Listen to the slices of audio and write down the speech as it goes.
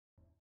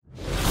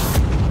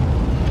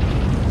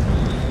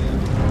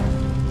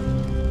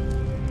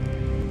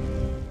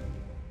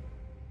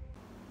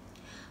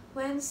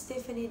Gwen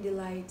Stefani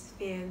delights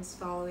fans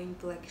following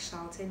Blake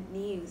Shelton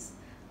news.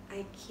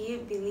 I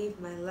can't believe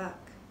my luck.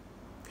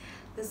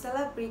 The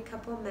celebrity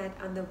couple met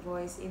on The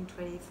Voice in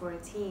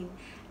 2014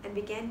 and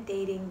began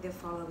dating the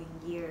following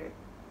year.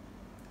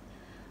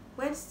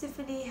 Gwen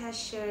Stefani has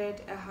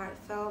shared a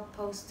heartfelt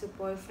post to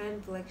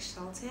boyfriend Blake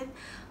Shelton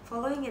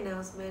following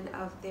announcement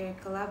of their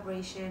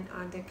collaboration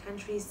on the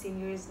country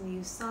singer's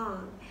new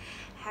song,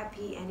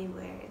 Happy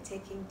Anywhere.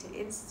 Taking to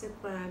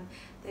Instagram,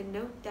 the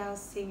No Doubt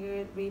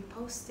singer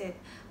reposted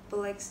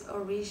Blake's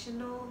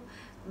original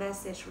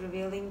message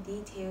revealing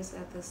details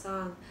of the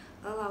song,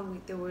 along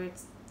with the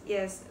words,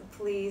 "Yes,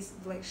 please,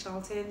 Blake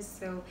Shelton,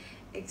 so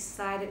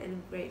excited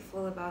and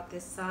grateful about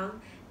this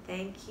song.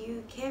 Thank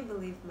you, can't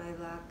believe my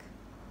luck."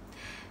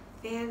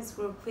 Fans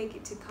were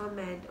quick to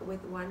comment,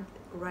 with one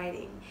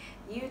writing,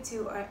 "You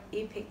two are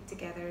epic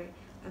together.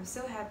 I'm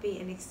so happy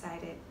and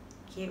excited.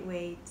 Can't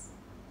wait."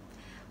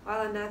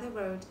 While another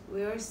wrote,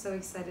 "We are so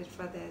excited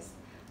for this."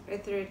 A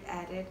third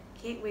added,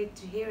 "Can't wait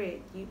to hear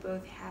it. You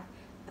both have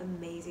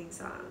amazing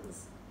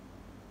songs."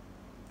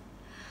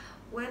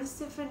 Gwen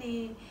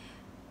Stefani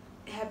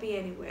Happy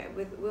Anywhere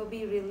will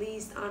be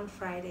released on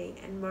Friday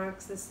and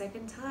marks the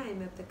second time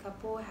that the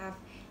couple have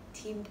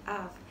teamed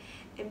up.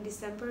 In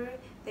December,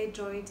 they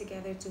joined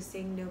together to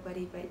sing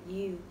Nobody But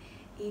You.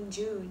 In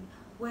June,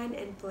 Gwen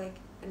and Blake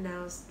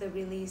announced the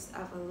release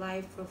of a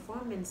live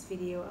performance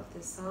video of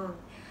the song.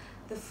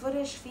 The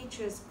footage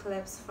features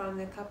clips from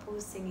the couple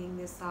singing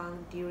the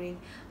song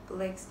during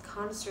Blake's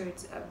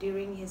concerts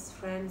during his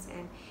Friends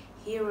and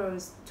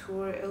Heroes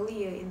tour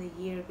earlier in the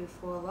year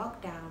before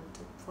lockdown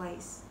took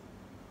place.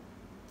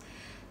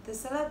 The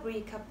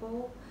celebrity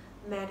couple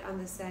met on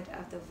the set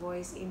of The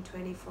Voice in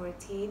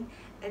 2014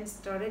 and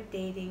started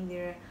dating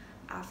there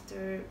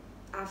after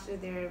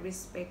their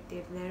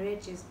respective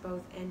marriages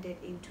both ended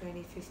in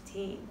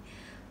 2015.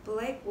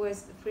 Blake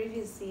was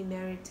previously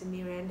married to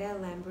Miranda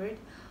Lambert,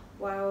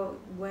 while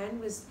Gwen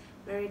was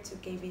married to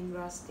Gavin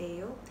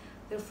Rossdale.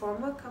 The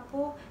former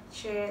couple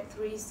shared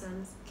three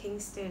sons,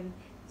 Kingston,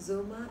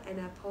 Zuma, and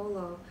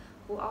Apollo,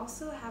 who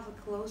also have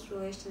a close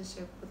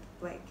relationship with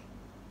Blake.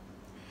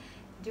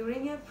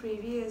 During a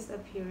previous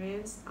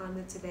appearance on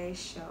the Today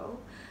Show,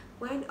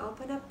 Gwen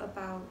opened up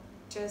about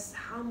just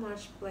how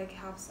much Blake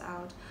helps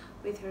out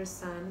with her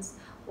sons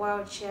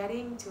while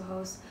chatting to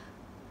host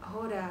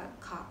Hoda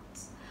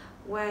Kotb.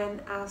 When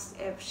asked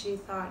if she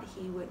thought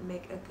he would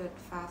make a good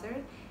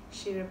father,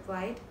 she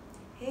replied,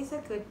 "He's a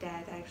good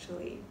dad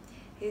actually.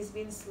 He's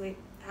been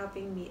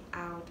helping me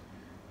out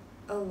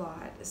a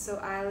lot, so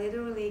I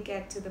literally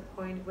get to the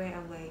point where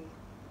I'm like,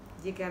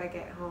 you gotta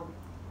get home.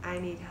 I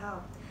need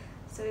help.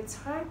 So it's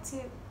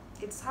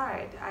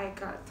hard. I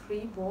got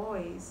 3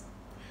 boys."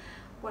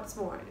 What's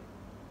more,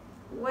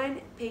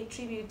 Gwen paid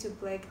tribute to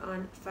Blake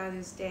on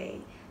Father's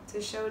Day to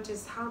show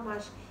just how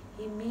much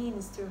he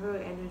means to her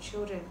and her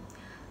children.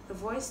 The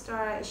Voice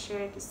star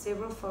shared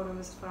several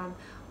photos from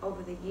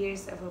over the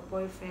years of her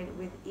boyfriend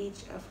with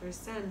each of her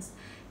sons,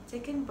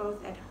 taken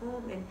both at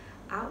home and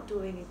out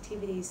doing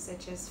activities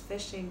such as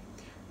fishing,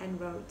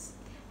 and wrote,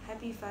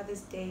 "Happy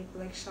Father's Day,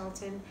 Blake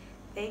Shelton.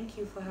 Thank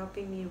you for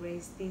helping me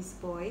raise these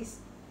boys.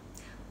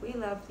 We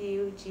love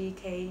you,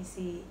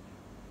 GKZA,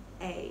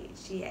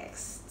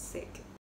 GX, sick."